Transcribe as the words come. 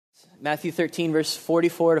Matthew 13, verse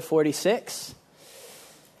 44 to 46.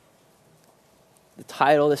 The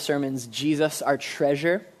title of the sermon is Jesus, Our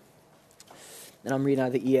Treasure. And I'm reading out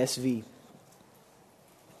of the ESV.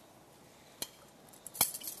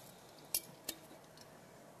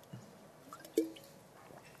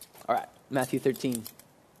 All right, Matthew 13.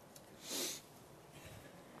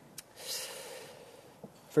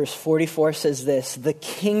 Verse 44 says this: "The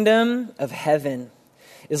kingdom of heaven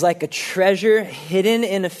is like a treasure hidden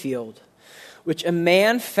in a field, which a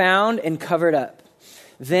man found and covered up.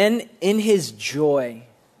 Then in his joy,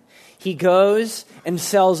 he goes and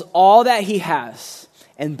sells all that he has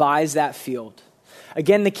and buys that field.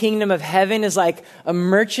 Again, the kingdom of heaven is like a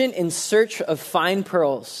merchant in search of fine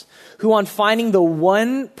pearls, who on finding the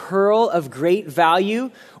one pearl of great value,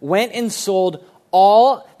 went and sold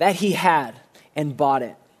all that he had and bought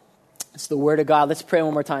it." It's the word of God. Let's pray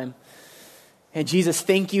one more time. And Jesus,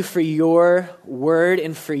 thank you for your word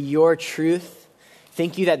and for your truth.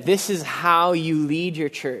 Thank you that this is how you lead your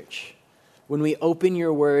church. When we open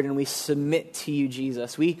your word and we submit to you,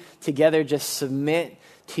 Jesus, we together just submit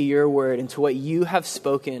to your word and to what you have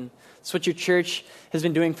spoken. It's what your church has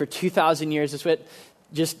been doing for 2,000 years. It's what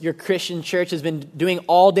just your Christian church has been doing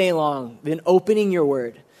all day long, been opening your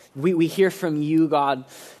word. We hear from you, God.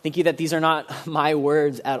 Thank you that these are not my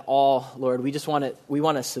words at all, Lord. We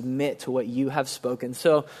want to submit to what you have spoken.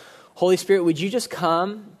 So, Holy Spirit, would you just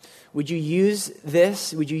come? Would you use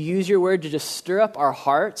this? Would you use your word to just stir up our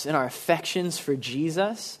hearts and our affections for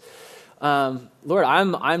Jesus? Lord,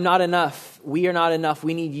 I'm not enough. We are not enough.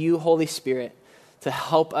 We need you, Holy Spirit, to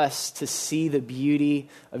help us to see the beauty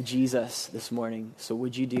of Jesus this morning. So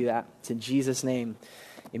would you do that? It's in Jesus' name.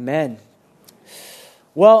 Amen.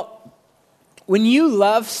 Well, when you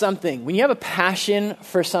love something, when you have a passion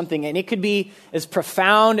for something, and it could be as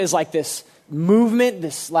profound as like this movement,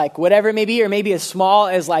 this like whatever it may be, or maybe as small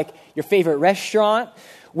as like your favorite restaurant.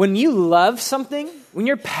 When you love something, when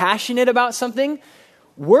you're passionate about something,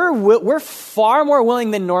 we're far more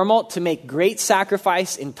willing than normal to make great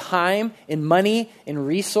sacrifice in time, in money, in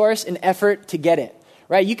resource, in effort to get it,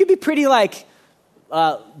 right? You could be pretty like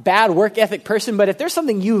bad work ethic person, but if there's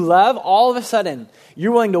something you love, all of a sudden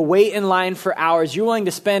you're willing to wait in line for hours. You're willing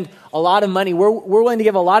to spend a lot of money. We're willing to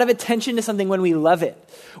give a lot of attention to something when we love it.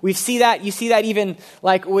 You see that even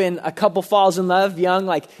like when a couple falls in love young,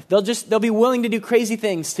 like they'll be willing to do crazy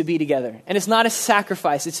things to be together. And it's not a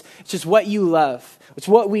sacrifice. It's just what you love. It's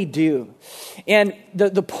what we do. And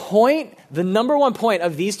the number one point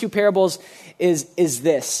of these two parables is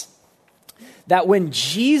this: that when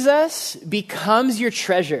Jesus becomes your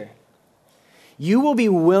treasure, you will be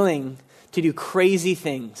willing to do crazy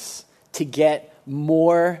things to get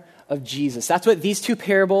more of Jesus. That's what these two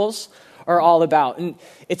parables are all about. And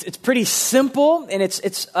it's pretty simple, and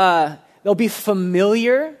they'll be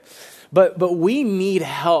familiar, but we need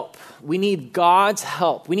help. We need God's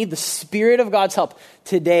help. We need the Spirit of God's help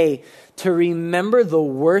today to remember the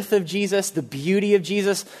worth of Jesus, the beauty of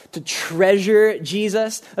Jesus, to treasure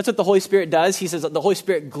Jesus. That's what the Holy Spirit does. He says that the Holy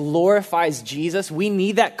Spirit glorifies Jesus. We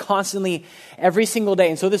need that constantly every single day.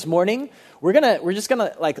 And so this morning, we're just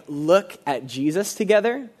gonna like look at Jesus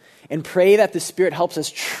together and pray that the Spirit helps us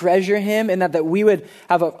treasure him, and that we would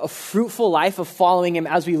have a fruitful life of following him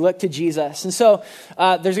as we look to Jesus. And so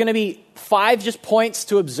there's going to be 5 just points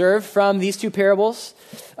to observe from these two parables.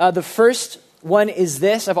 The first one is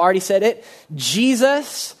this. I've already said it.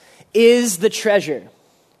 Jesus is the treasure,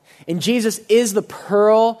 and Jesus is the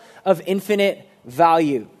pearl of infinite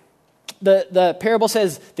value. The parable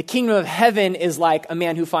says the kingdom of heaven is like a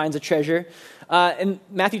man who finds a treasure. And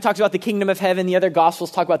Matthew talks about the kingdom of heaven. The other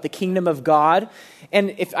gospels talk about the kingdom of God.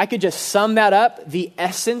 And if I could just sum that up, the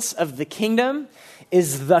essence of the kingdom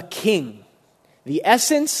is the king. The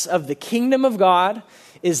essence of the kingdom of God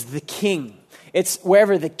is the king. It's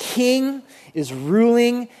wherever the king is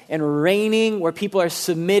ruling and reigning, where people are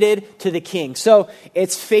submitted to the king. So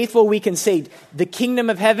it's faithful, we can say the kingdom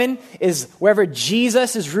of heaven is wherever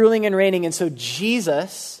Jesus is ruling and reigning. And so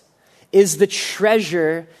Jesus is the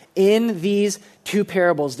treasure in these two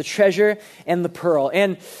parables, the treasure and the pearl.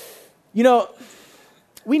 And, you know,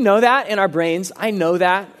 we know that in our brains. I know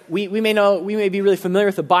that. We may be really familiar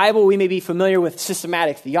with the Bible. We may be familiar with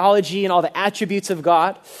systematic theology and all the attributes of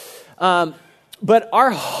God. But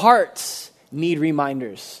our hearts need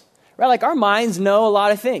reminders, right? Like our minds know a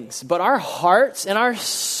lot of things, but our hearts and our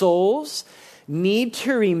souls need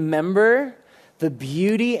to remember the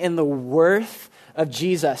beauty and the worth of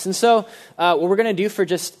Jesus. And so what we're going to do for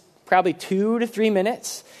just probably 2 to 3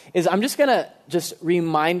 minutes is I'm just going to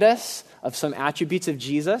remind us of some attributes of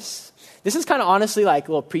Jesus This is kind of honestly like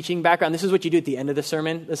a little preaching background. This is what you do at the end of the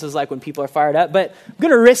sermon. This is like when people are fired up. But I'm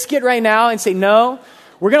going to risk it right now and say, no,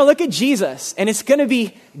 we're going to look at Jesus, and it's going to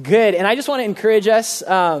be good. And I just want to encourage us,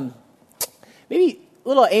 maybe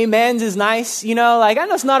little amens is nice. You know, like I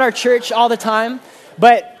know it's not our church all the time,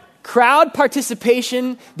 but crowd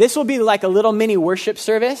participation, this will be like a little mini worship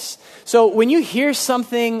service. So when you hear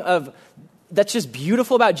something that's just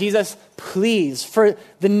beautiful about Jesus, please, for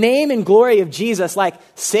the name and glory of Jesus, like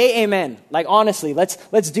say amen. Like honestly, let's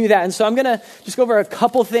do that. And so I'm going to just go over a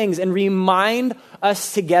couple things and remind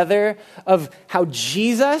us together of how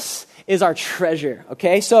Jesus is our treasure.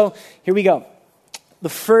 Okay, so here we go. The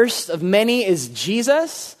first of many is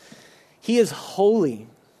Jesus. He is holy.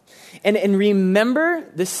 And remember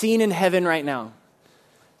the scene in heaven right now,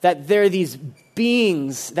 that there are these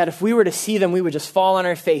beings that if we were to see them, we would just fall on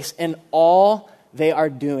our face, and all they are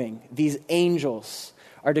doing, these angels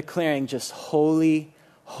are declaring just holy,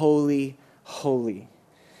 holy, holy.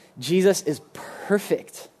 Jesus is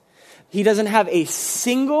perfect. He doesn't have a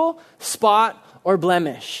single spot or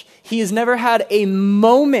blemish. He has never had a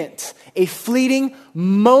moment, a fleeting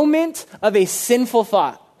moment of a sinful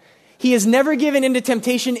thought. He has never given into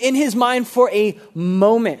temptation in his mind for a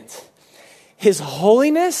moment. His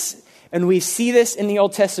holiness, and we see this in the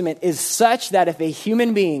Old Testament, is such that if a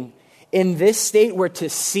human being in this state were to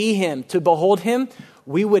see him, to behold him,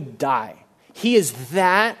 we would die. He is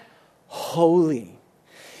that holy.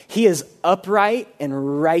 He is upright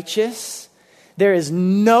and righteous. There is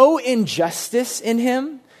no injustice in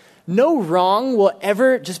him. No wrong will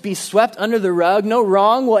ever just be swept under the rug. No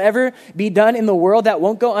wrong will ever be done in the world that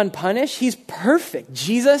won't go unpunished. He's perfect.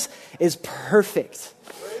 Jesus is perfect.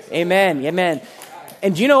 Amen. Amen.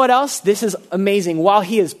 And do you know what else? This is amazing. While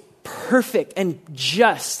he is perfect and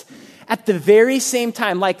just, at the very same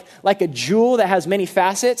time, like a jewel that has many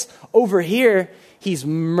facets, over here, he's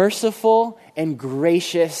merciful and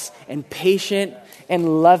gracious and patient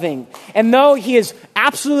and loving. And though he is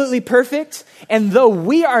absolutely perfect, and though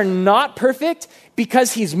we are not perfect,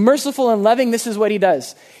 because he's merciful and loving, this is what he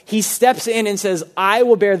does. He steps in and says, I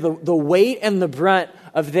will bear the weight and the brunt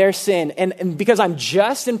of their sin. And because I'm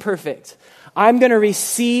just and perfect, I'm going to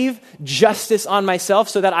receive justice on myself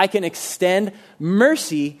so that I can extend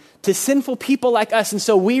mercy to sinful people like us. And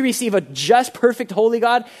so we receive a just, perfect, holy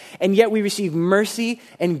God, and yet we receive mercy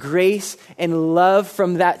and grace and love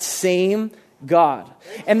from that same God.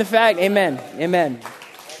 And the fact, amen,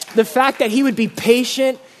 the fact that he would be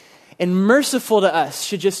patient and merciful to us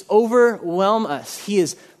should just overwhelm us. He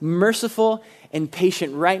is merciful and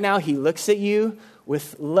patient. Right now, he looks at you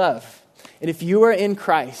with love. And if you are in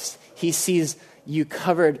Christ, he sees you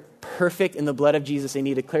covered perfect in the blood of Jesus, and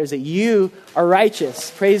he declares that you are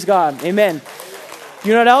righteous. Praise God. Amen.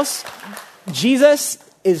 You know what else? Jesus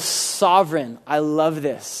is sovereign. I love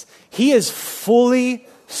this. He is fully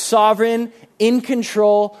sovereign, in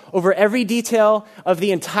control over every detail of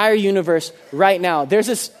the entire universe right now. There's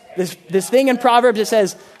this thing in Proverbs that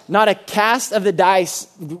says, not a cast of the dice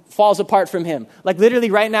falls apart from him. Like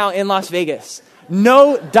literally right now in Las Vegas,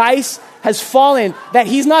 no dice has fallen that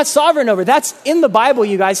he's not sovereign over. That's in the Bible,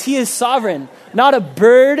 you guys. He is sovereign. Not a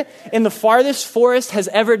bird in the farthest forest has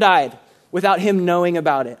ever died without him knowing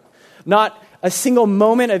about it. Not a single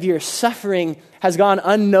moment of your suffering has gone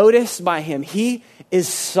unnoticed by him. He is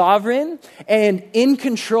sovereign and in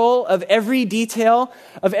control of every detail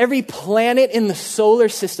of every planet in the solar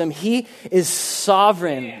system. He is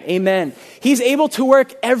sovereign. Amen. He's able to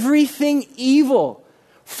work everything evil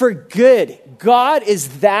for good. God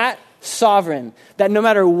is that sovereign that no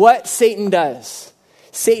matter what Satan does,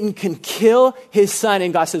 Satan can kill his son,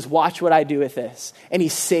 and God says, watch what I do with this. And he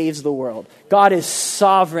saves the world. God is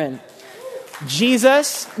sovereign.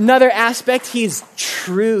 Jesus, another aspect, he's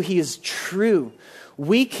true. He is true.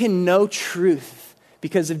 We can know truth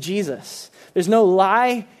because of Jesus. There's no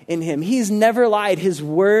lie in him. He's never lied. His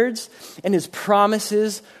words and his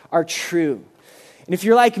promises are true. And if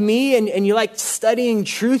you're like me and you like studying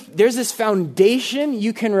truth, there's this foundation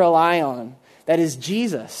you can rely on. That is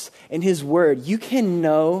Jesus and his word. You can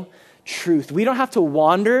know truth. We don't have to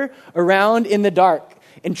wander around in the dark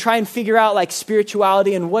and try and figure out like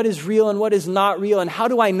spirituality and what is real and what is not real. And how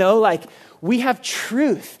do I know? Like, we have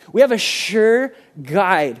truth. We have a sure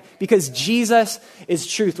guide because Jesus is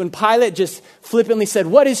truth. When Pilate just flippantly said,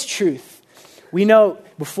 what is truth? We know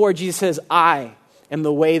before Jesus says, I am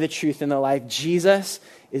the way, the truth, and the life. Jesus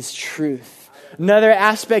is truth. Another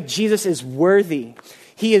aspect, Jesus is worthy.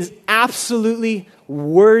 He is absolutely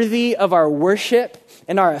worthy of our worship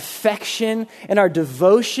and our affection and our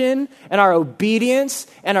devotion and our obedience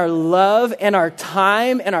and our love and our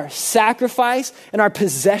time and our sacrifice and our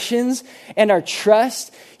possessions and our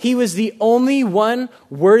trust. He was the only one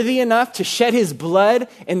worthy enough to shed his blood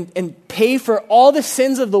and pay for all the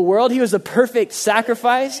sins of the world. He was a perfect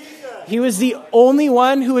sacrifice. He was the only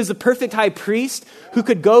one who was the perfect high priest who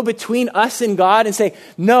could go between us and God and say,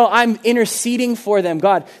 no, I'm interceding for them.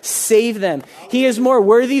 God, save them. He is more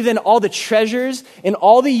worthy than all the treasures in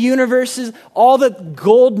all the universes, all the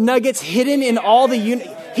gold nuggets hidden in all the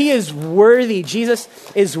He is worthy. Jesus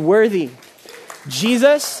is worthy.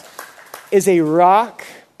 Jesus is a rock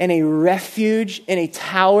and a refuge and a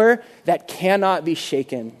tower that cannot be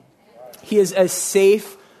shaken. He is a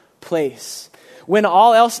safe place. When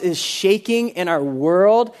all else is shaking in our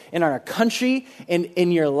world, in our country, and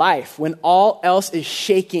in your life, when all else is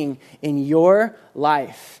shaking in your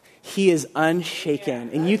life, he is unshaken.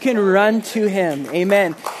 And you can run to him.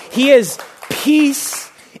 Amen. He is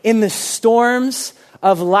peace in the storms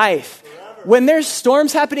of life. When there's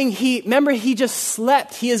storms happening, he just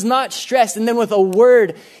slept. He is not stressed. And then with a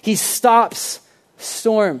word, he stops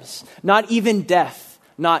storms. Not even death,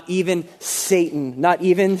 not even Satan, not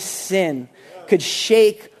even sin could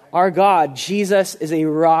shake our God. Jesus is a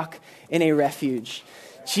rock and a refuge.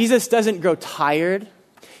 Jesus doesn't grow tired.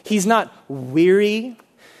 He's not weary.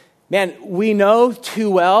 Man, we know too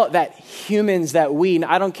well that humans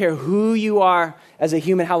I don't care who you are as a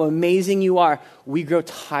human, how amazing you are, we grow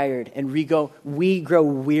tired and we grow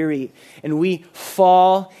weary and we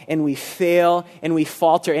fall and we fail and we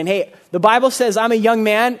falter. And hey, the Bible says I'm a young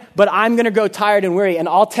man, but I'm going to grow tired and weary. And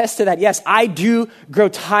I'll attest to that. Yes, I do grow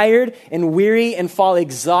tired and weary and fall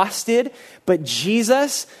exhausted. But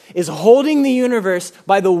Jesus is holding the universe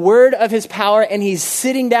by the word of his power, and he's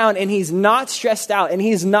sitting down and he's not stressed out and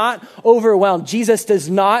he's not overwhelmed. Jesus does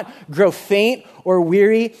not grow faint or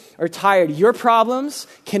weary or tired. Your problems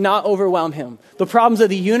cannot overwhelm him. The problems of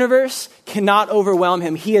the universe cannot overwhelm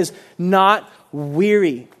him. He is not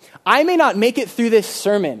weary. I may not make it through this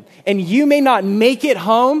sermon, and you may not make it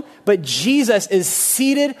home, but Jesus is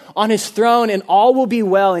seated on his throne, and all will be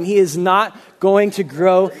well, and he is not going to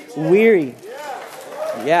grow weary.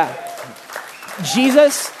 Yeah.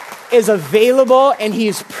 Jesus is available, and he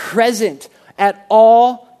is present at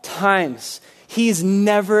all times. He's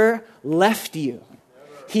never left you.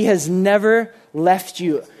 He has never left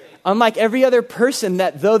you. Unlike every other person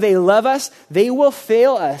that though they love us, they will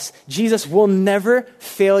fail us. Jesus will never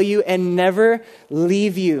fail you and never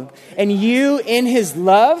leave you. And you in his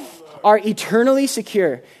love are eternally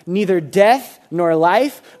secure. Neither death, nor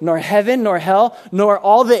life, nor heaven, nor hell, nor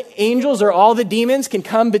all the angels or all the demons can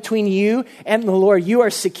come between you and the Lord. You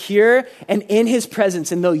are secure and in his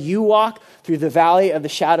presence. And though you walk through the valley of the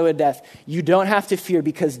shadow of death, you don't have to fear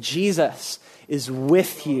because Jesus is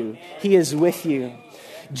with you. He is with you.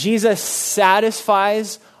 Jesus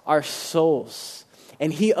satisfies our souls,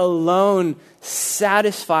 and he alone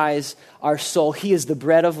satisfies our soul. He is the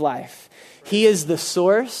bread of life. He is the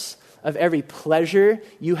source of every pleasure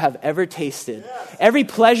you have ever tasted. Every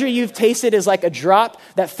pleasure you've tasted is like a drop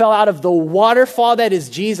that fell out of the waterfall that is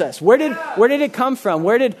Jesus. Where did it come from?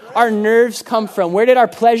 Where did our nerves come from? Where did our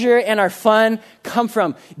pleasure and our fun come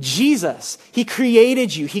from? Jesus. He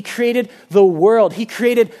created you. He created the world. He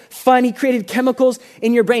created fun. He created chemicals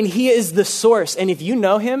in your brain. He is the source. And if you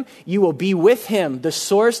know him, you will be with him, the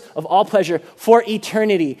source of all pleasure for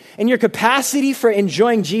eternity. And your capacity for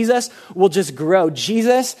enjoying Jesus will just grow.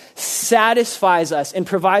 Jesus satisfies us and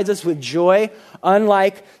provides us with joy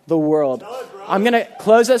unlike the world. I'm going to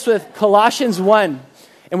close us with Colossians 1.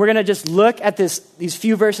 And we're going to just look at these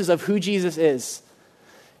few verses of who Jesus is.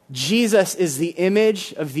 Jesus is the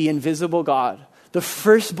image of the invisible God, the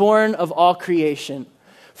firstborn of all creation.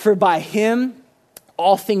 For by him,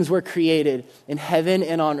 all things were created in heaven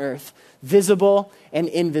and on earth, visible and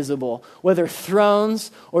invisible, whether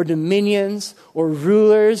thrones or dominions or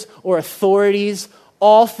rulers or authorities,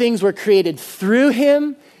 all things were created through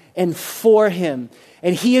him and for him.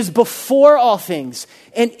 And he is before all things.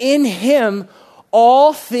 And in him,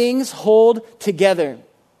 all things hold together.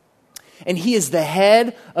 And he is the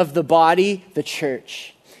head of the body, the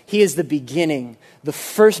church. He is the beginning, the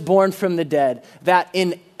firstborn from the dead, that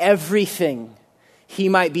in everything he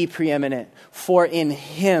might be preeminent. For in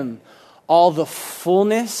him all the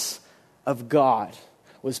fullness of God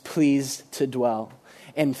was pleased to dwell.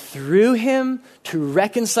 And through him to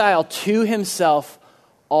reconcile to himself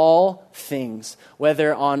all things,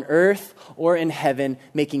 whether on earth or in heaven,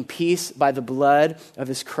 making peace by the blood of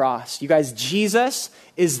his cross. You guys, Jesus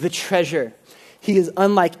is the treasure. He is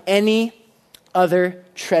unlike any other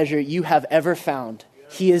treasure you have ever found.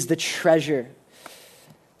 He is the treasure.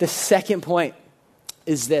 The second point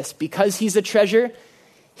is this: because he's a treasure,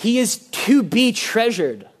 he is to be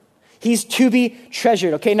treasured. He's to be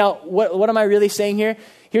treasured. Okay, now what am I really saying here?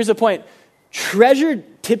 Here's the point. Treasure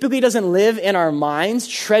typically doesn't live in our minds.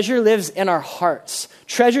 Treasure lives in our hearts.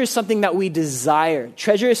 Treasure is something that we desire.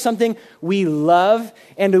 Treasure is something we love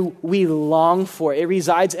and we long for. It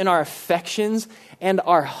resides in our affections and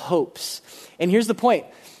our hopes. And here's the point.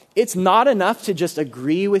 It's not enough to just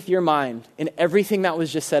agree with your mind in everything that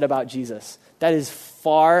was just said about Jesus. That is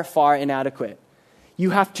far, far inadequate. You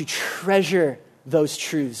have to treasure those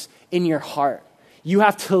truths in your heart. You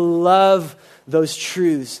have to love those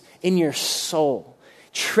truths in your soul.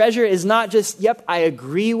 Treasure is not just, yep, I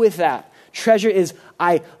agree with that. Treasure is,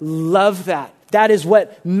 I love that. That is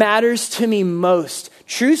what matters to me most.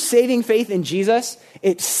 True saving faith in Jesus,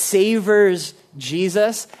 it savors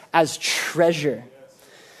Jesus as treasure.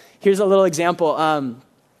 Here's a little example.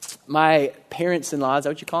 My parents-in-law, is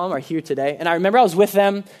that what you call them, are here today. And I remember I was with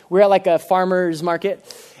them. We were at like a farmer's market.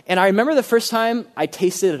 And I remember the first time I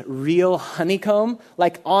tasted real honeycomb,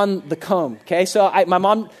 like on the comb, okay? So my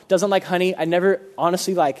mom doesn't like honey. I never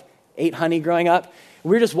honestly ate honey growing up.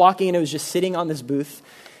 We were just walking and it was just sitting on this booth.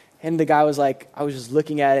 And the guy was like, I was just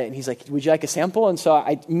looking at it and he's like, would you like a sample? And so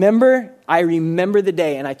I remember the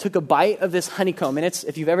day and I took a bite of this honeycomb. And it's,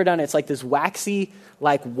 if you've ever done it, it's like this waxy,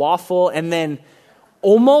 like waffle and then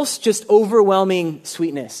almost just overwhelming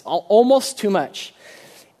sweetness, almost too much.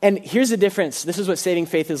 And here's the difference. This is what saving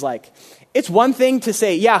faith is like. It's one thing to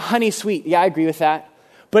say, yeah, honey's sweet. Yeah, I agree with that.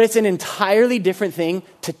 But it's an entirely different thing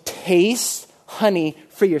to taste honey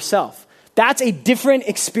for yourself. That's a different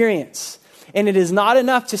experience. And it is not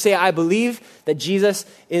enough to say, I believe that Jesus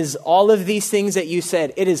is all of these things that you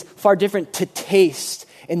said. It is far different to taste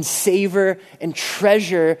and savor and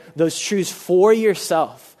treasure those truths for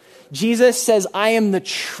yourself. Jesus says, I am the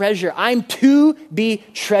treasure. I'm to be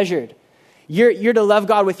treasured. You're to love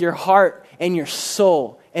God with your heart and your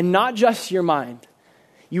soul and not just your mind.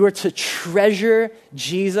 You are to treasure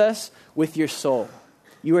Jesus with your soul.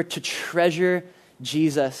 You are to treasure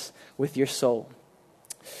Jesus with your soul.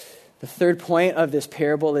 The third point of this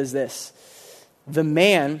parable is this. The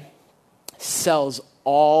man sells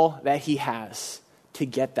all that he has to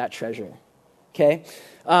get that treasure. Okay?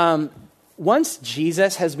 Once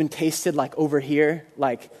Jesus has been tasted like over here,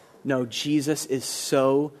 like, no, Jesus is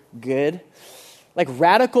so good. Like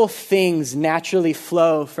radical things naturally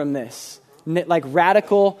flow from this. Like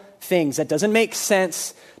radical things that doesn't make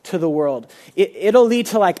sense to the world. It'll lead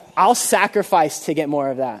to like, I'll sacrifice to get more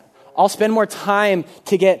of that. I'll spend more time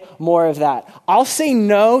to get more of that. I'll say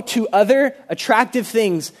no to other attractive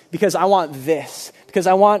things because I want this, because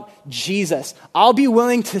I want Jesus. I'll be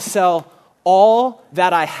willing to sell all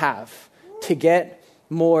that I have to get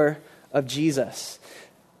more of Jesus.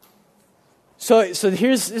 So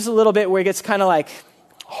here's a little bit where it gets kind of like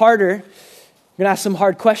harder. We're going to ask some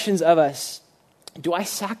hard questions of us. Do I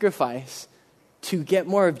sacrifice to get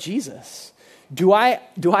more of Jesus? Do I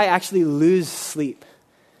actually lose sleep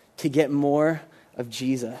to get more of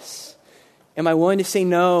Jesus? Am I willing to say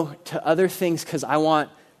no to other things because I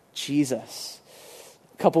want Jesus?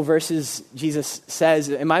 A couple verses, Jesus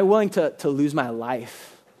says, am I willing to lose my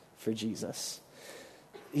life for Jesus?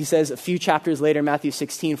 He says a few chapters later, Matthew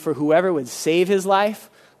 16, for whoever would save his life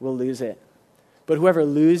will lose it. But whoever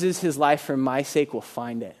loses his life for my sake will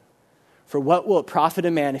find it. For what will it profit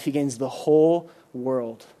a man if he gains the whole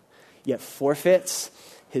world, yet forfeits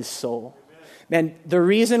his soul? Man, the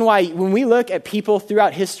reason why when we look at people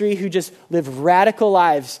throughout history who just lived radical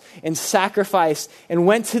lives and sacrificed and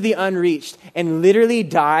went to the unreached and literally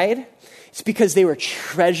died, it's because they were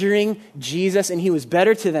treasuring Jesus and he was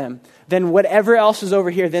better to them than whatever else was over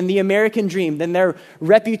here, than the American dream, than their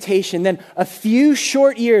reputation, than a few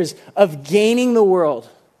short years of gaining the world.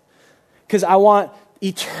 Because I want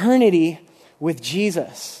eternity with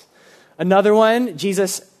Jesus. Another one,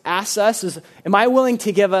 Jesus asks us is, am I willing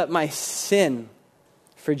to give up my sin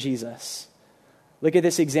for Jesus? Look at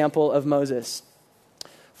this example of Moses.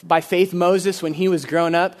 By faith, Moses, when he was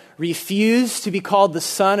grown up, refused to be called the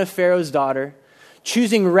son of Pharaoh's daughter,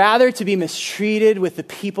 choosing rather to be mistreated with the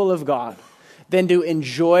people of God than to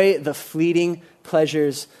enjoy the fleeting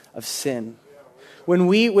pleasures of sin. When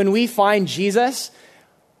we find Jesus,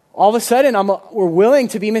 all of a sudden we're willing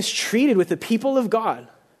to be mistreated with the people of God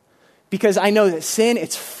because I know that sin,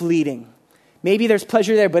 it's fleeting. Maybe there's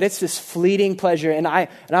pleasure there, but it's this fleeting pleasure, and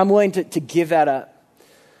I'm willing to give that up.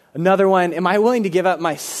 Another one, am I willing to give up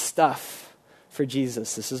my stuff for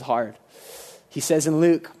Jesus? This is hard. He says in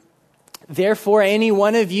Luke, therefore, any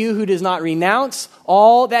one of you who does not renounce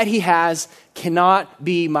all that he has cannot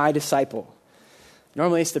be my disciple.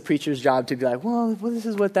 Normally it's the preacher's job to be like, well, this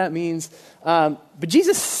is what that means. But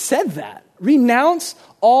Jesus said that. Renounce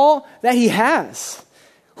all that he has.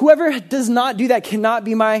 Whoever does not do that cannot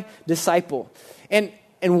be my disciple. And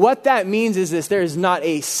what that means is this: there is not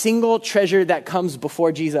a single treasure that comes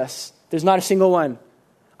before Jesus. There's not a single one.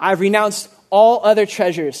 I've renounced all other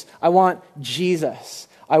treasures. I want Jesus.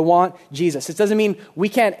 I want Jesus. It doesn't mean we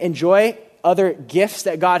can't enjoy other gifts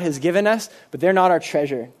that God has given us, but they're not our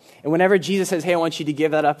treasure. And whenever Jesus says, hey, I want you to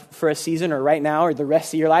give that up for a season or right now or the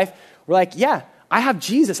rest of your life, we're like, yeah, I have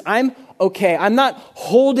Jesus. I'm okay. I'm not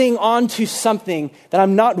holding on to something that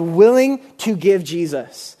I'm not willing to give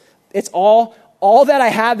Jesus. It's all that I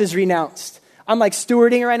have is renounced. I'm like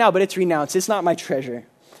stewarding it right now, but it's renounced. It's not my treasure.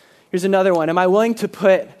 Here's another one. Am I willing to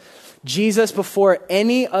put Jesus before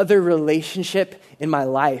any other relationship in my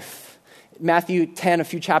life? Matthew 10, a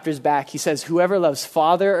few chapters back, he says, whoever loves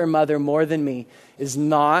father or mother more than me is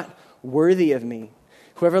not worthy of me.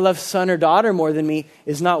 Whoever loves son or daughter more than me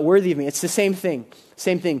is not worthy of me. It's the same thing.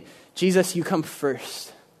 Same thing. Jesus, you come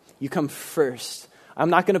first. You come first. I'm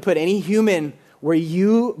not going to put any human where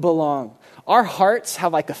you belong. Our hearts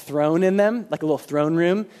have like a throne in them, like a little throne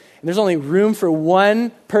room. And there's only room for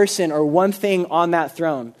one person or one thing on that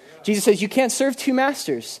throne. Jesus says, you can't serve two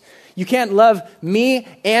masters. You can't love me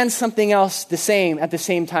and something else the same at the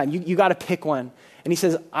same time. You got to pick one. And he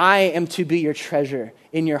says, I am to be your treasure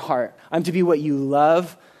in your heart. I'm to be what you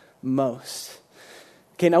love most.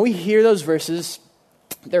 Okay, now we hear those verses.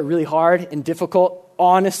 They're really hard and difficult.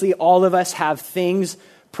 Honestly, all of us have things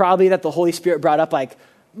probably that the Holy Spirit brought up like,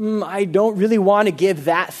 I don't really want to give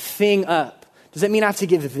that thing up. Does that mean I have to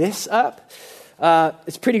give this up?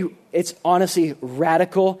 It's honestly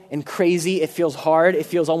radical and crazy. It feels hard. It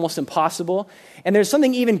feels almost impossible. And there's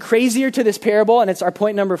something even crazier to this parable, and it's our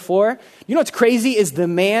point number 4. You know what's crazy is the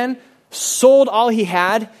man sold all he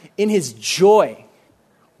had in his joy.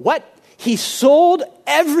 What? He sold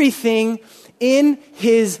everything in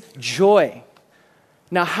his joy.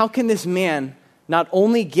 Now, how can this man not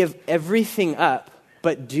only give everything up,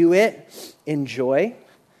 but do it in joy?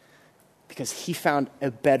 Because he found a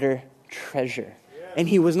better treasure. And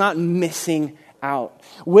he was not missing out.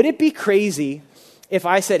 Would it be crazy if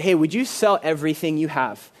I said, hey, would you sell everything you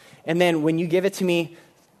have? And then when you give it to me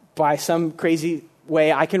by some crazy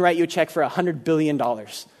way, I can write you a check for $100 billion.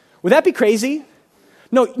 Would that be crazy?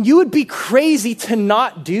 No, you would be crazy to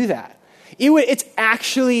not do that. It's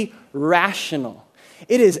actually rational.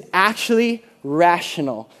 It is actually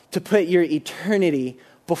rational to put your eternity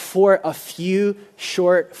before a few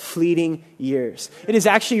short, fleeting years. It is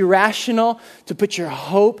actually rational to put your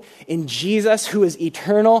hope in Jesus, who is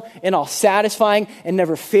eternal and all-satisfying and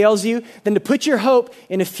never fails you, than to put your hope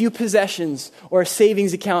in a few possessions or a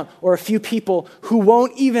savings account or a few people who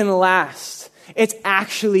won't even last. It's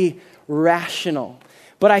actually rational.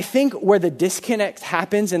 But I think where the disconnect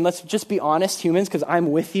happens, and let's just be honest, humans, because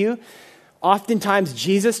I'm with you, oftentimes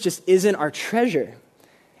Jesus just isn't our treasure.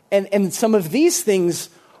 And some of these things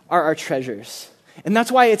are our treasures. And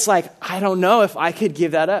that's why it's like, I don't know if I could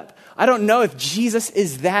give that up. I don't know if Jesus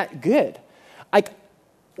is that good. Like,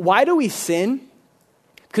 why do we sin?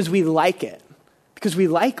 Because we like it. Because we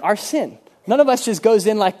like our sin. None of us just goes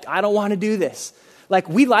in like, I don't want to do this. Like,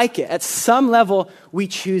 we like it. At some level, we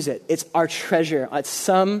choose it. It's our treasure at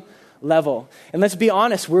some level. And let's be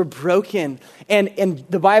honest, we're broken. And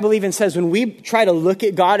the Bible even says when we try to look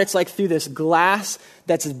at God, it's like through this glass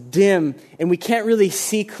that's dim and we can't really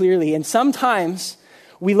see clearly. And sometimes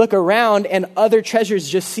we look around and other treasures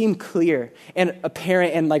just seem clear and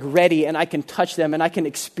apparent and like ready, and I can touch them and I can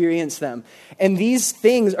experience them. And these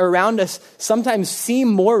things around us sometimes seem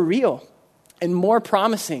more real and more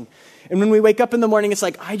promising. And when we wake up in the morning, it's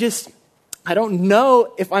like, I don't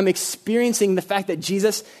know if I'm experiencing the fact that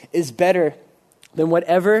Jesus is better than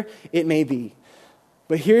whatever it may be.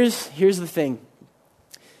 But here's the thing.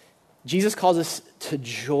 Jesus calls us to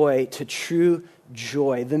joy, to true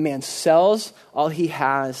joy. The man sells all he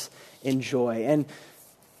has in joy. And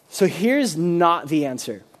so here's not the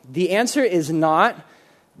answer. The answer is not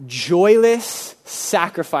joyless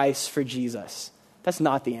sacrifice for Jesus. That's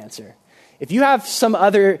not the answer. If you have some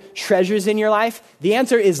other treasures in your life, the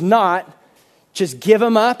answer is not just give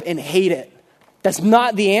them up and hate it. That's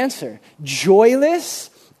not the answer. Joyless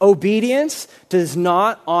obedience does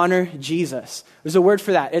not honor Jesus. There's a word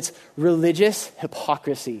for that. It's religious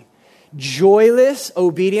hypocrisy. Joyless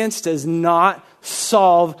obedience does not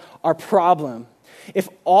solve our problem. If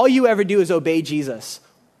all you ever do is obey Jesus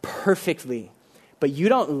perfectly, but you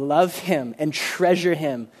don't love him and treasure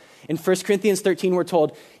him, in 1 Corinthians 13 we're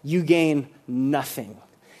told you gain nothing.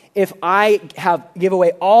 if I give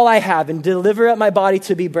away all I have and deliver up my body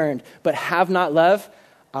to be burned, but have not love,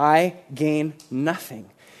 I gain nothing.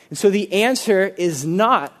 And so the answer is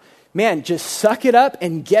not, man, just suck it up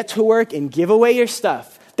and get to work and give away your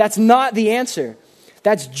stuff. That's not the answer.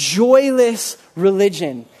 That's joyless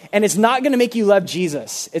religion. And it's not going to make you love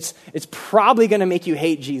Jesus. It's probably going to make you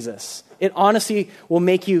hate Jesus. It honestly will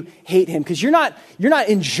make you hate him because you're not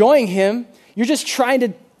enjoying him. You're just trying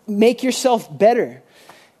to make yourself better.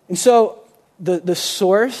 And so the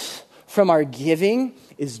source from our giving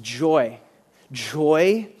is joy.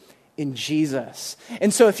 Joy in Jesus.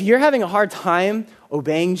 And so if you're having a hard time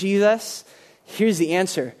obeying Jesus, here's the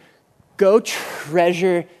answer. Go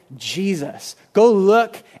treasure Jesus. Go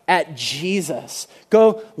look at Jesus.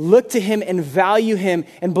 Go look to him and value him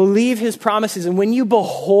and believe his promises. And when you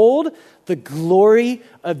behold the glory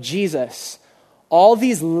of Jesus, all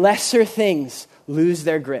these lesser things lose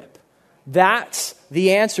their grip. That's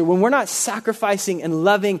the answer. When we're not sacrificing and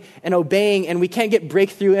loving and obeying and we can't get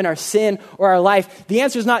breakthrough in our sin or our life, the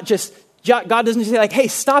answer is not just, God doesn't say like, hey,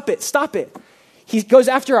 stop it. He goes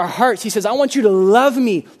after our hearts. He says, I want you to love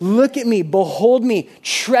me, look at me, behold me,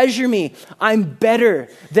 treasure me. I'm better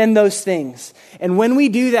than those things. And when we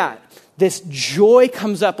do that, this joy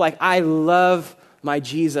comes up like, I love my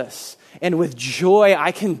Jesus. And with joy,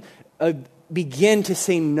 I can begin to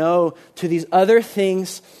say no to these other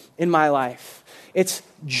things in my life. It's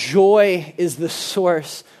joy is the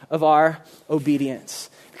source of our obedience.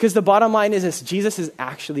 Because the bottom line is this, Jesus is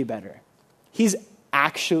actually better. He's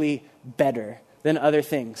actually better than other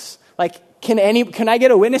things. Like, can I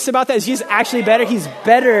get a witness about that? Is Jesus actually better? He's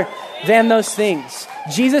better than those things.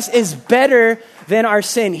 Jesus is better than our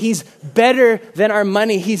sin. He's better than our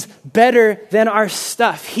money. He's better than our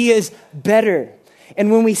stuff. He is better.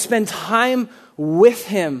 And when we spend time with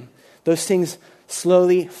him, those things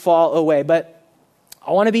slowly fall away. But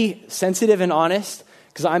I want to be sensitive and honest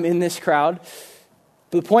because I'm in this crowd.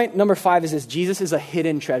 But the point number 5 is this: Jesus is a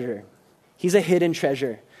hidden treasure. He's a hidden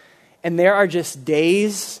treasure. And there are just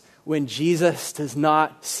days when Jesus does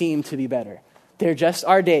not seem to be better. There just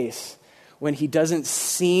are days when he doesn't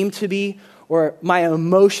seem to be, or my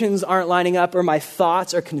emotions aren't lining up, or my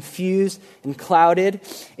thoughts are confused and clouded,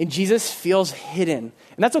 and Jesus feels hidden.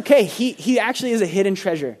 And that's okay. He actually is a hidden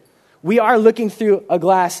treasure. We are looking through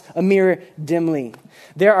a mirror dimly.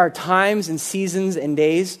 There are times and seasons and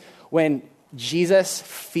days when Jesus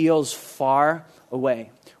feels far away.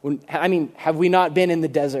 Have we not been in the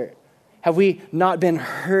desert? Have we not been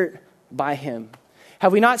hurt by him?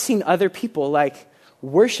 Have we not seen other people like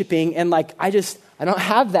worshiping and like, I don't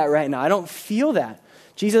have that right now. I don't feel that.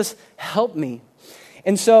 Jesus, help me.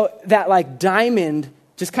 And so that like diamond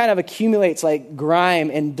just kind of accumulates like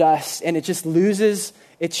grime and dust, and it just loses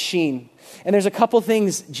its sheen. And there's a couple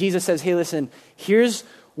things Jesus says, hey, listen, here's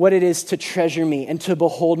what it is to treasure me and to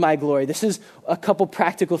behold my glory. This is a couple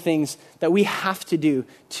practical things that we have to do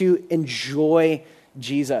to enjoy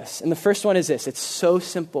Jesus. And the first one is this. It's so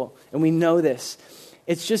simple, and we know this.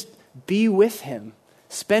 It's just be with him.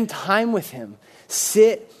 Spend time with him.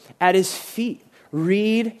 Sit at his feet.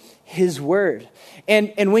 Read his word.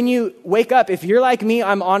 And when you wake up, if you're like me,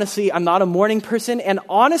 I'm not a morning person. And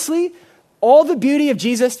honestly, all the beauty of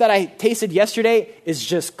Jesus that I tasted yesterday is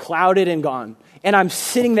just clouded and gone. And I'm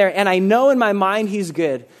sitting there and I know in my mind he's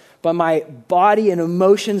good, but my body and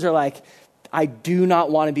emotions are like, I do not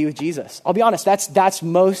want to be with Jesus. I'll be honest, that's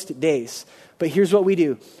most days. But here's what we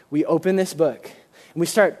do. We open this book and we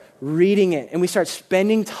start reading it and we start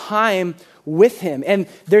spending time with him. And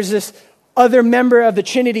there's this other member of the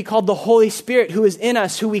Trinity called the Holy Spirit who is in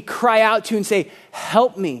us, who we cry out to and say,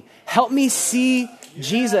 help me see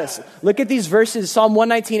Jesus. Look at these verses, Psalm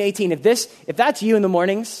 119:18. If that's you in the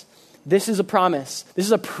mornings, this is a promise. This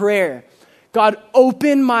is a prayer. God,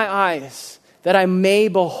 open my eyes that I may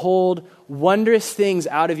behold wondrous things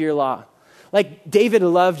out of your law. Like David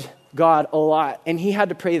loved God a lot, and he had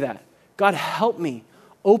to pray that. God, help me.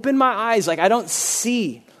 Open my eyes. Like I don't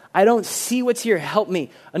see what's here. Help me.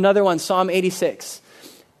 Another one, Psalm 86.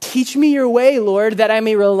 Teach me your way, Lord, that I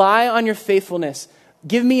may rely on your faithfulness.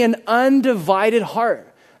 Give me an undivided heart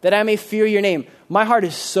that I may fear your name. My heart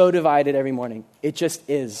is so divided every morning. It just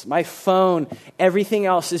is. My phone, everything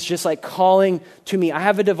else is just like calling to me. I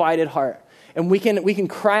have a divided heart. And we can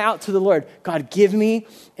cry out to the Lord, God, give me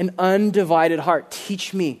an undivided heart.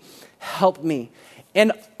 Teach me. Help me.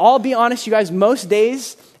 And I'll be honest, you guys, most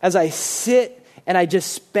days as I sit and I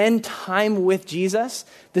just spend time with Jesus,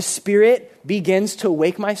 the Spirit begins to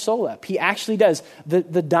wake my soul up. He actually does. The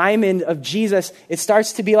diamond of Jesus, it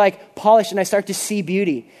starts to be like polished and I start to see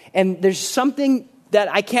beauty. And there's something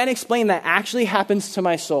that I can't explain that actually happens to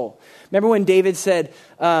my soul. Remember when David said,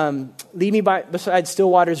 lead me beside still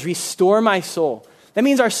waters, restore my soul. That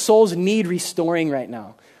means our souls need restoring right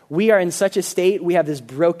now. We are in such a state, we have this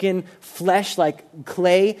broken flesh like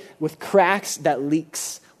clay with cracks that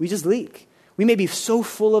leaks. We just leak. We may be so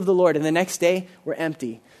full of the Lord, and the next day we're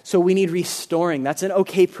empty. So we need restoring. That's an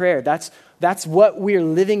okay prayer. That's what we're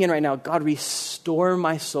living in right now. God, restore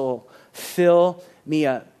my soul. Fill me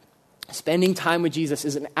up. Spending time with Jesus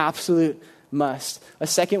is an absolute must. A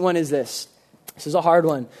second one is this. This is a hard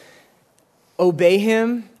one. Obey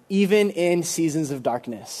him even in seasons of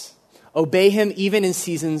darkness. Obey him even in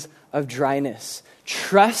seasons of dryness.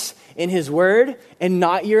 Trust in his word and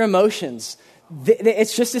not your emotions.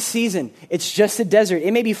 It's just a season. It's just a desert.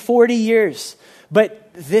 It may be 40 years,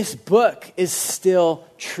 but this book is still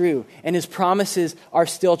true, and his promises are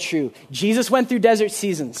still true. Jesus went through desert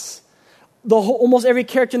seasons. Almost every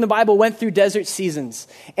character in the Bible went through desert seasons.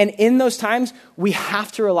 And in those times, we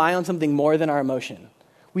have to rely on something more than our emotion.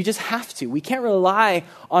 We just have to. We can't rely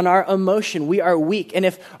on our emotion. We are weak. And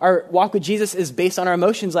if our walk with Jesus is based on our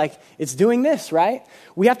emotions, like it's doing this, right?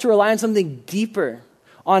 We have to rely on something deeper,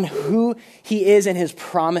 on who he is and his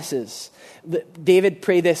promises. David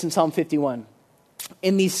prayed this in Psalm 51.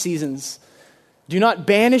 In these seasons, do not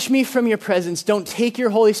banish me from your presence. Don't take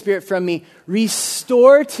your Holy Spirit from me.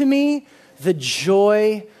 Restore to me the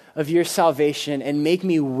joy of your salvation and make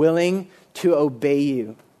me willing to obey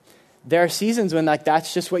you. There are seasons when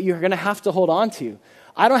that's just what you're going to have to hold on to.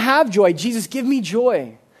 I don't have joy. Jesus, give me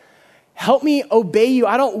joy. Help me obey you.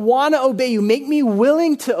 I don't want to obey you. Make me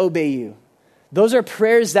willing to obey you. Those are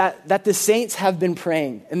prayers that the saints have been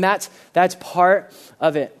praying, and that's part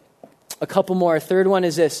of it. A couple more. A third one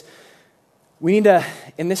is this. We need to,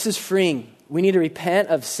 and this is freeing, we need to repent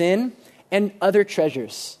of sin and other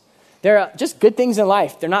treasures. There are just good things in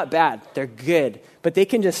life. They're not bad. They're good. But they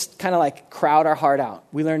can just kind of like crowd our heart out.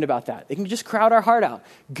 We learned about that. They can just crowd our heart out.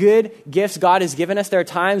 Good gifts God has given us. There are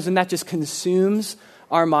times when that just consumes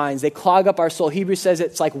our minds. They clog up our soul. Hebrews says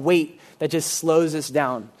it's like weight that just slows us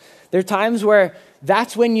down. There are times where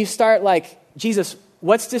that's when you start like, Jesus,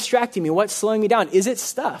 what's distracting me? What's slowing me down? Is it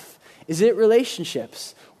stuff? Is it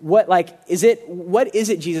relationships? What is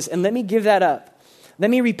it, Jesus? And let me give that up. Let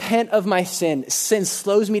me repent of my sin. Sin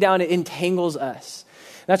slows me down. It entangles us.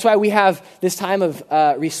 That's why we have this time of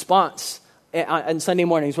response on Sunday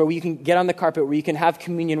mornings where you can get on the carpet, where you can have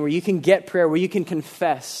communion, where you can get prayer, where you can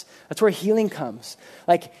confess. That's where healing comes.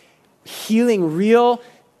 Like healing, real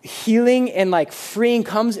healing and like freeing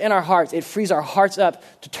comes in our hearts. It frees our hearts up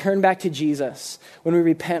to turn back to Jesus when we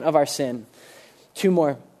repent of our sin. Two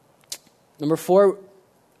more. Number 4,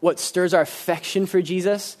 what stirs our affection for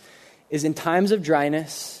Jesus is in times of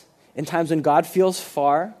dryness, in times when God feels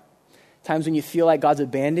far, times when you feel like God's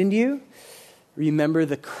abandoned you, remember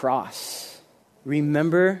the cross.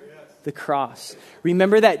 Remember the cross.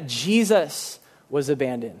 Remember that Jesus was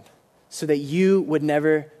abandoned so that you would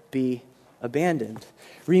never be abandoned.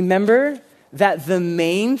 Remember that the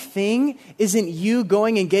main thing isn't you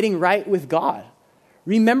going and getting right with God.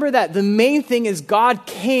 Remember that the main thing is God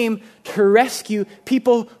came to rescue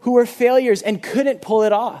people who were failures and couldn't pull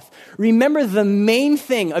it off. Remember the main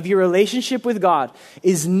thing of your relationship with God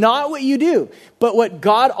is not what you do, but what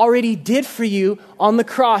God already did for you on the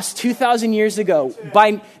cross 2,000 years ago.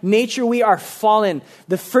 By nature, we are fallen.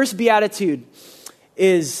 The first beatitude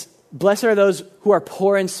is, blessed are those who are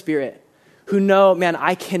poor in spirit, who know, man,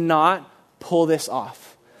 I cannot pull this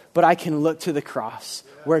off, but I can look to the cross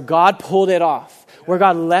where God pulled it off. Where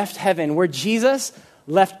God left heaven, where Jesus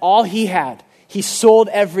left all he had. He sold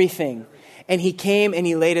everything. And he came and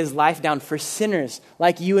he laid his life down for sinners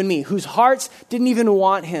like you and me, whose hearts didn't even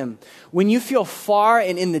want him. When you feel far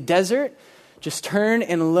and in the desert, just turn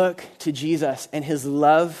and look to Jesus and his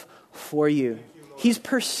love for you. He's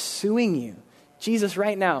pursuing you. Jesus,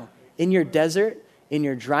 right now, in your desert, in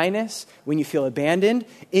your dryness, when you feel abandoned,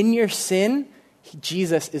 in your sin,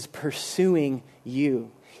 Jesus is pursuing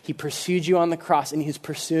you. He pursued you on the cross, and he's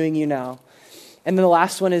pursuing you now. And then the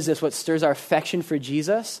last one is this. What stirs our affection for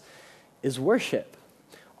Jesus is worship.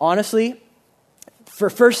 Honestly, for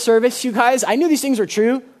first service, you guys, I knew these things were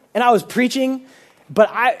true, and I was preaching, but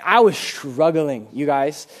I was struggling, you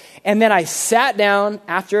guys. And then I sat down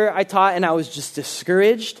after I taught, and I was just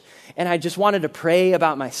discouraged, and I just wanted to pray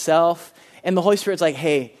about myself. And the Holy Spirit's like,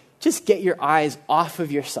 hey, just get your eyes off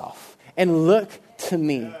of yourself and look to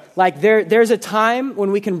me. Like there's a time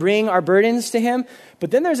when we can bring our burdens to him,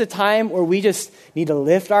 but then there's a time where we just need to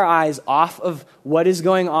lift our eyes off of what is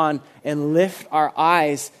going on and lift our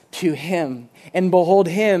eyes to him and behold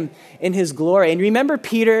him in his glory. And remember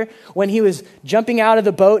Peter when he was jumping out of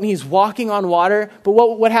the boat and he's walking on water, but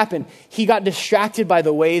what happened? He got distracted by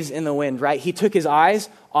the waves and the wind, right? He took his eyes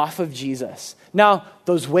off of Jesus. Now,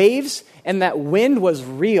 those waves and that wind was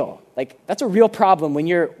real. Like, that's a real problem when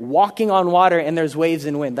you're walking on water and there's waves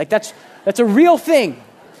and wind. Like, that's a real thing.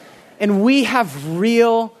 And we have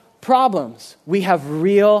real problems. We have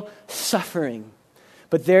real suffering.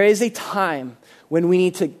 But there is a time when we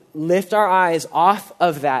need to lift our eyes off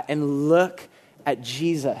of that and look at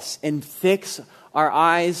Jesus and fix our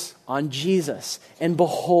eyes on Jesus and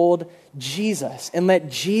behold Jesus and let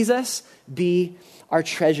Jesus be our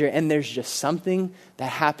treasure. And there's just something that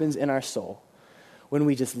happens in our soul when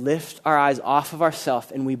we just lift our eyes off of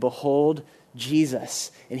ourselves and we behold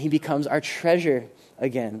Jesus and he becomes our treasure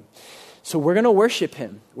again. So we're going to worship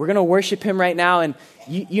him. We're going to worship him right now. And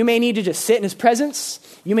you may need to just sit in his presence.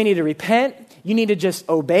 You may need to repent. You need to just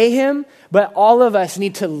obey him. But all of us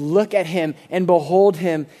need to look at him and behold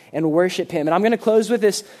him and worship him. And I'm going to close with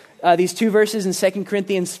these two verses in 2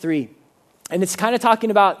 Corinthians 3. And it's kind of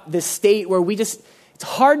talking about this state where it's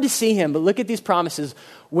hard to see him, but look at these promises.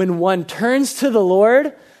 When one turns to the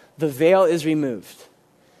Lord, the veil is removed.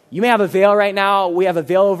 You may have a veil right now. We have a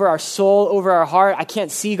veil over our soul, over our heart. I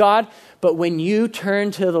can't see God. But when you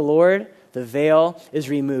turn to the Lord, the veil is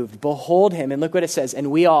removed. Behold him. And look what it says.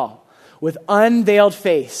 And we all, with unveiled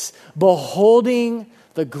face, beholding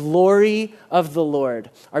the glory of the Lord,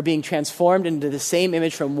 are being transformed into the same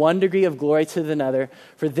image from one degree of glory to another.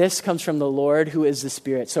 For this comes from the Lord who is the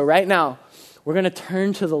Spirit. So right now, we're going to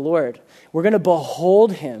turn to the Lord. We're going to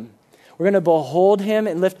behold him. We're going to behold him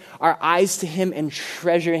and lift our eyes to him and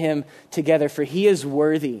treasure him together. For he is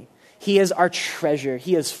worthy. He is our treasure.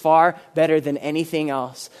 He is far better than anything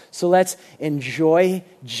else. So let's enjoy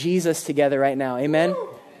Jesus together right now. Amen?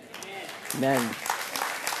 Amen.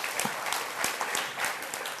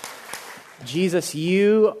 Jesus,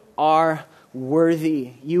 you are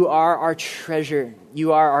worthy. You are our treasure.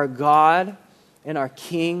 You are our God and our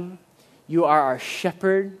King. You are our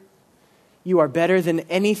shepherd. You are better than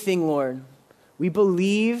anything, Lord. We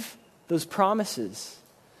believe those promises.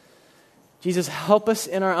 Jesus, help us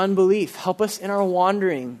in our unbelief. Help us in our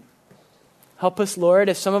wandering. Help us, Lord.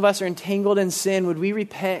 If some of us are entangled in sin, would we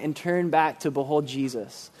repent and turn back to behold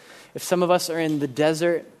Jesus? If some of us are in the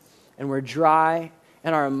desert and we're dry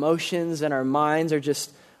and our emotions and our minds are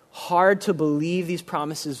just hard to believe these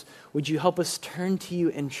promises, would you help us turn to you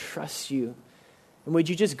and trust you? And would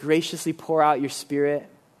you just graciously pour out your Spirit?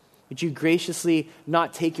 Would you graciously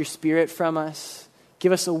not take your Spirit from us?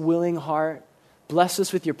 Give us a willing heart. Bless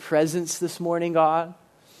us with your presence this morning, God.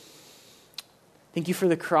 Thank you for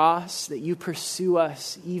the cross, that you pursue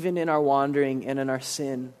us even in our wandering and in our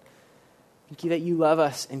sin. Thank you that you love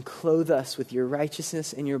us and clothe us with your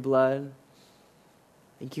righteousness and your blood.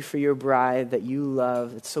 Thank you for your bride that you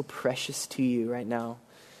love. It's so precious to you right now.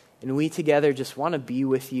 And we together just want to be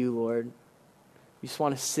with you, Lord. We just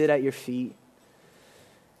want to sit at your feet.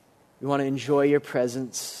 We want to enjoy your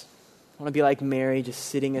presence. I want to be like Mary, just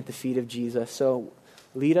sitting at the feet of Jesus. So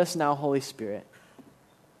lead us now, Holy Spirit.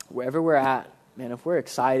 Wherever we're at, man, if we're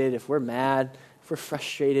excited, if we're mad, if we're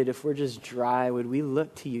frustrated, if we're just dry, would we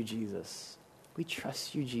look to you, Jesus? We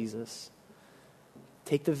trust you, Jesus.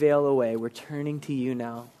 Take the veil away. We're turning to you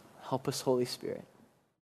now. Help us, Holy Spirit.